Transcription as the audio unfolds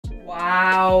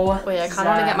Wow. Wait, I kind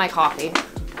of want to get my coffee.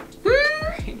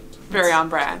 Very on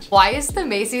brand. Why is the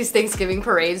Macy's Thanksgiving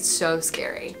Parade so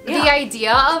scary? Yeah. The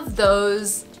idea of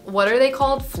those, what are they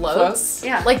called? Floats?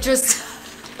 Yeah. Like just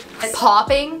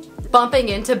popping, bumping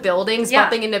into buildings, Yeah.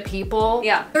 bumping into people.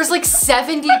 Yeah. There's like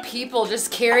 70 people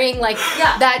just carrying like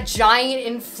that giant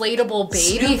inflatable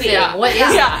baby Snoopy. thing. Yeah. What is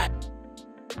that?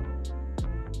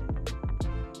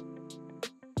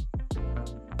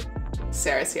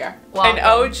 Sarah's here. Welcome. An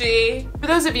OG. For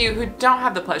those of you who don't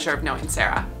have the pleasure of knowing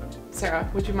Sarah, Sarah,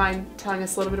 would you mind telling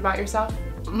us a little bit about yourself?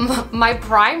 My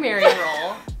primary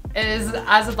role is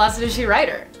as a Blessed Is She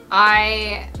writer.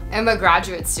 I am a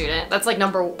graduate student. That's like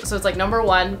so it's like number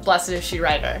one, Blessed Is She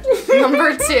writer.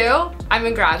 Number two, I'm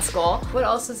in grad school. What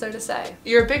else is there to say?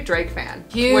 You're a big Drake fan,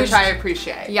 Huge. which I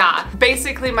appreciate. Yeah.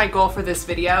 Basically, my goal for this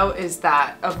video is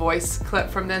that a voice clip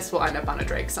from this will end up on a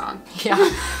Drake song. Yeah.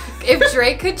 If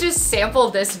Drake could just sample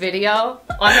this video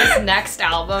on his next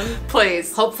album,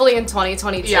 Please. hopefully in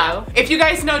 2022. Yeah. If you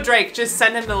guys know Drake, just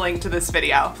send him the link to this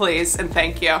video, please, and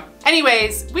thank you.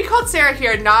 Anyways, we called Sarah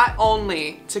here not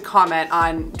only to comment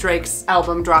on Drake's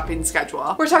album dropping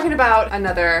schedule. We're talking about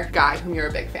another guy whom you're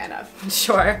a big fan of.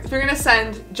 Sure. If you're gonna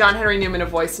send John Henry Newman a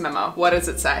voice memo, what does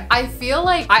it say? I feel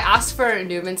like I ask for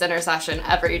Newman's intercession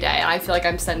every day, and I feel like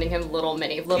I'm sending him little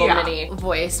mini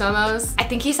voice memos. I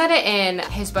think he said it in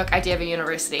his book, Idea of a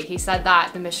University. He said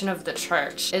that the mission of the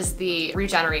church is the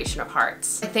regeneration of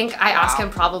hearts. I think I ask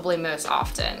him probably most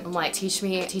often. I'm like, teach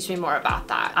me more about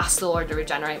that. Ask the Lord to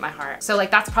regenerate my heart. So like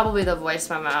that's probably the voice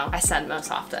memo I send most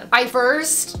often. I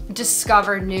first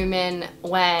discovered Newman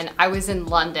when I was in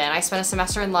London. I spent a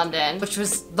semester in London, which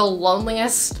was the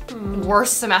loneliest,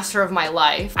 worst semester of my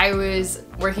life. I was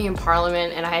working in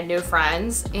Parliament and I had no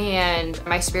friends, and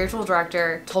my spiritual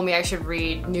director told me I should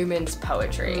read Newman's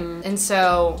poetry. And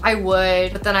so I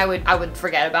would, but then I would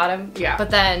forget about him. Yeah. But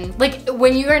then like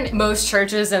when you're in most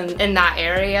churches in that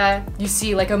area, you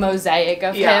see like a mosaic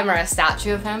of him or a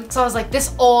statue of him. So I was like,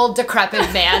 this old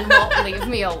decrepit man won't leave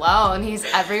me alone. He's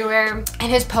everywhere.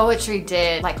 And his poetry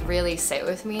did like really sit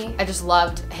with me. I just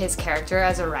loved his character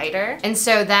as a writer. And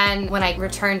so then when I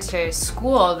returned to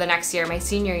school the next year, my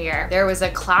senior year, there was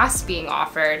a class being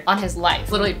offered on his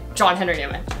life, literally John Henry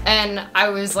Newman. And I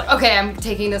was like, okay, I'm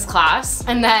taking this class.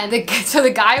 And then so the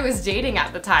guy I was dating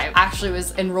at the time actually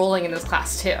was enrolling in this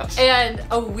class too. And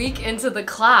a week into the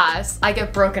class, I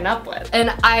get broken up with.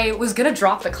 And I was gonna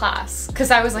drop the class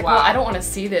because I was like, well, I don't want to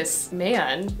see this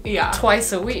man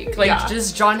twice a week. Like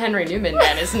just John Henry Newman,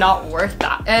 man, is not worth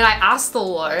that. And I asked the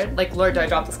Lord, like, Lord, do I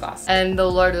drop this class? And the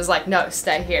Lord was like, no,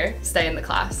 stay here, stay in the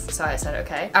class. So I said,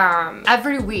 okay.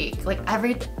 Every week, like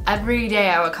every day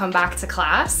I would come back to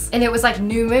class, and it was like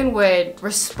Newman would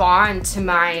respond to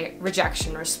my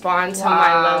rejection, respond to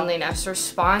my loneliness,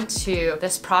 respond to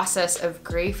this process of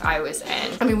grief I was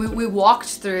in. I mean, we walked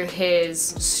through his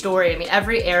story. I mean,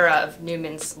 every era of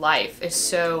Newman's life is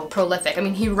so prolific. I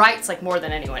mean, he writes like more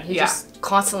than anyone. He just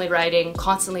constantly writing,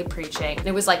 constantly preaching. And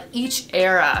it was like each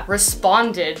era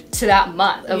responded to that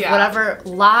month of whatever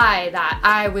lie that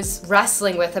I was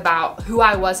wrestling with about who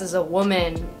I was as a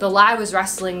woman, the lie I was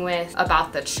wrestling with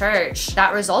about the church,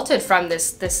 that resulted from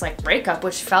this like breakup,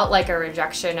 which felt like a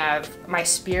rejection of my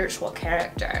spiritual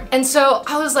character. And so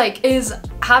I was like, is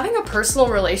having a personal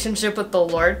relationship with the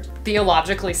Lord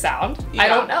theologically sound? I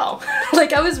don't know.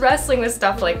 Like I was wrestling with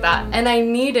stuff like that, and I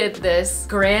needed this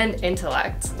grand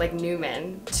intellect like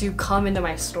Newman to come into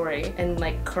my story and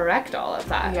like correct all of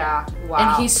that. Yeah. Wow.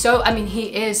 And he's so, I mean,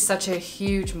 he is such a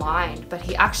huge mind, but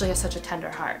he actually has such a tender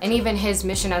heart. And even his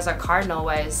mission as a cardinal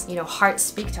was, you know, hearts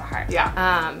speak to heart.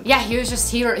 Yeah. He was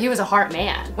just he was a heart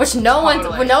man, which no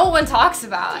one talks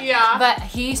about. Yeah. But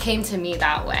he came to me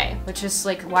that way, which is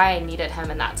like why I needed him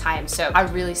in that time. So I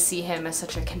really see him as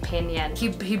such a companion.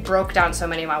 He broke down so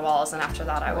many of my walls, and after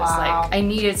that I was like, I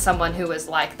needed someone who was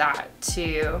like that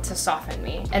to soften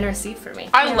me, intercede for me.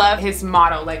 I love his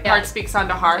motto, like heart speaks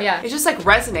onto heart. Yeah. It just like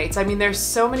resonates. I mean, there's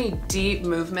so many deep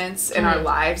movements in our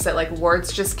lives that like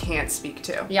words just can't speak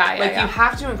to. You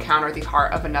have to encounter the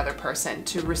heart of another person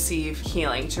to receive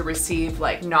healing, to receive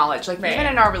like knowledge. Like even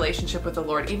in our relationship with the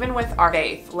Lord, even with our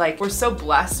faith, like we're so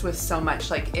blessed with so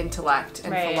much like intellect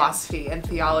and philosophy and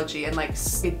theology and like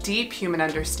a deep human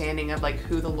understanding of like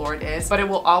who the Lord is, but it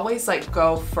will always like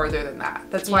go further than that.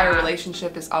 That's why a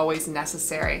relationship is always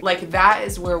necessary. Like that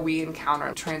is where we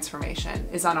encounter transformation,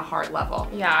 is on a heart level.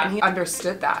 Yeah. And he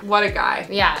understood that. What a guy.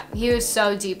 Yeah, he was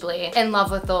so deeply in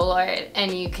love with the Lord,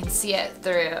 and you can see it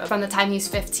through from the time he's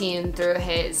 15 through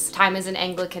his his time as an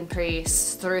Anglican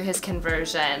priest, through his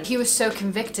conversion, he was so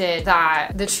convicted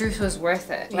that the truth was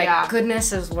worth it. Like,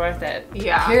 goodness is worth it.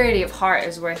 Purity of heart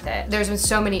is worth it. There's been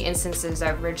so many instances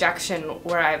of rejection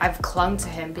where I've clung to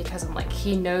him because I'm like,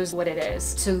 he knows what it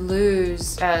is to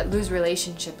lose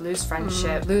relationship, lose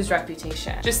friendship, lose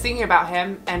reputation. Just thinking about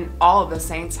him and all of the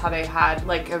saints, how they had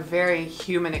like a very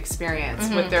human experience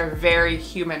with their very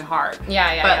human heart.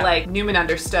 But like Newman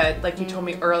understood, like you told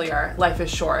me earlier, life is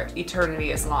short,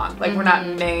 eternity is long. Like we're not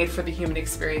made for the human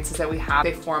experiences that we have.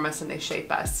 They form us and they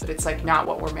shape us, but it's like not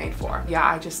what we're made for. Yeah,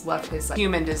 I just love his like,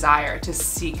 human desire to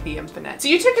seek the infinite. So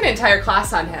you took an entire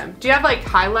class on him. Do you have like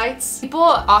highlights? People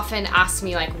often ask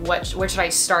me like where should I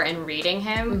start in reading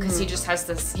him, because he just has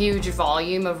this huge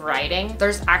volume of writing.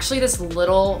 There's actually this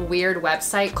little weird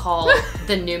website called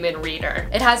the Newman Reader.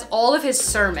 It has all of his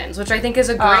sermons, which I think is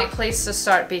a great place to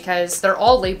start because they're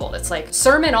all labeled. It's like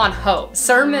sermon on hope,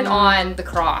 sermon on the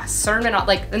cross, sermon on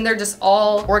like, and they're just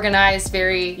all organized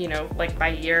very, you know, like by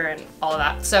year and all of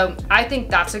that. So I think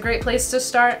that's a great place to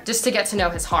start, just to get to know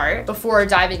his heart before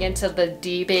diving into the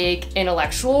deep, big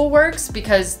intellectual works,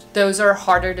 because those are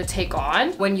harder to take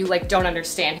on when you like don't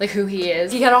understand like who he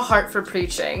is. He had a heart for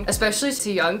preaching, especially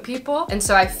to young people, and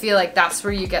so I feel like that's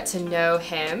where you get to know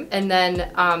him, and then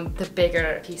the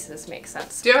bigger pieces make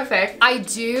sense. Do you have a fave? I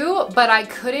do, but I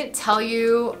couldn't tell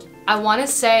you. I want to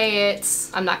say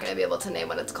I'm not going to be able to name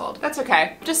what it's called. That's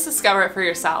okay. Just discover it for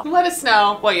yourself. Let us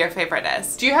know what your favorite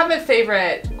is. Do you have a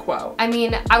favorite quote? I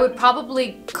mean, I would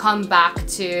probably come back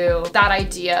to that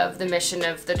idea of the mission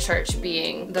of the church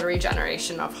being the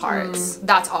regeneration of hearts.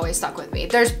 That's always stuck with me.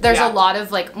 There's a lot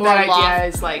of like more that idea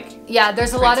is like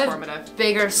there's a lot of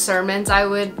bigger sermons I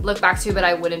would look back to, but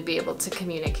I wouldn't be able to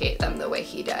communicate them the way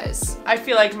he does. I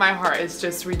feel like my heart is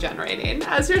just regenerating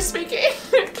as you're speaking.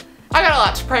 I got a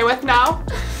lot to pray with now,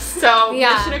 so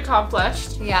mission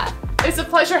accomplished. It's a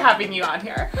pleasure having you on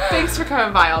here. Thanks for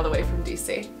coming by all the way from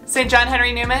DC. St. John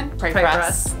Henry Newman, pray for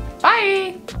us.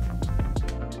 Bye.